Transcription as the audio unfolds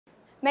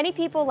Many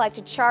people like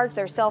to charge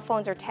their cell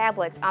phones or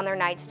tablets on their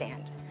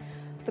nightstand.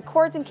 The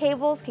cords and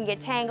cables can get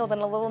tangled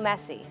and a little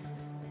messy,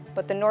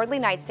 but the NORDLI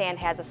Nightstand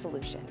has a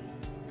solution.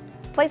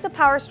 Place a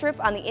power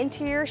strip on the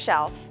interior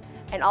shelf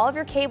and all of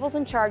your cables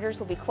and chargers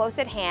will be close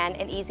at hand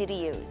and easy to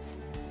use.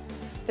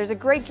 There's a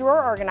great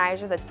drawer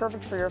organizer that's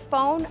perfect for your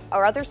phone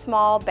or other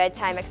small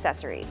bedtime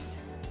accessories.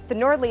 The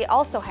NORDLI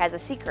also has a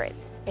secret.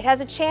 It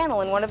has a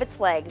channel in one of its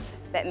legs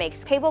that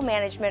makes cable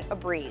management a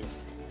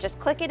breeze. Just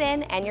click it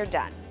in and you're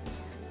done.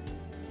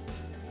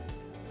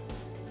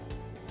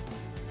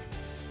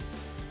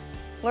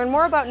 Learn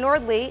more about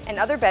NORDLI and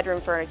other bedroom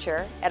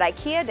furniture at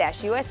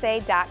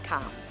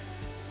IKEA-USA.com.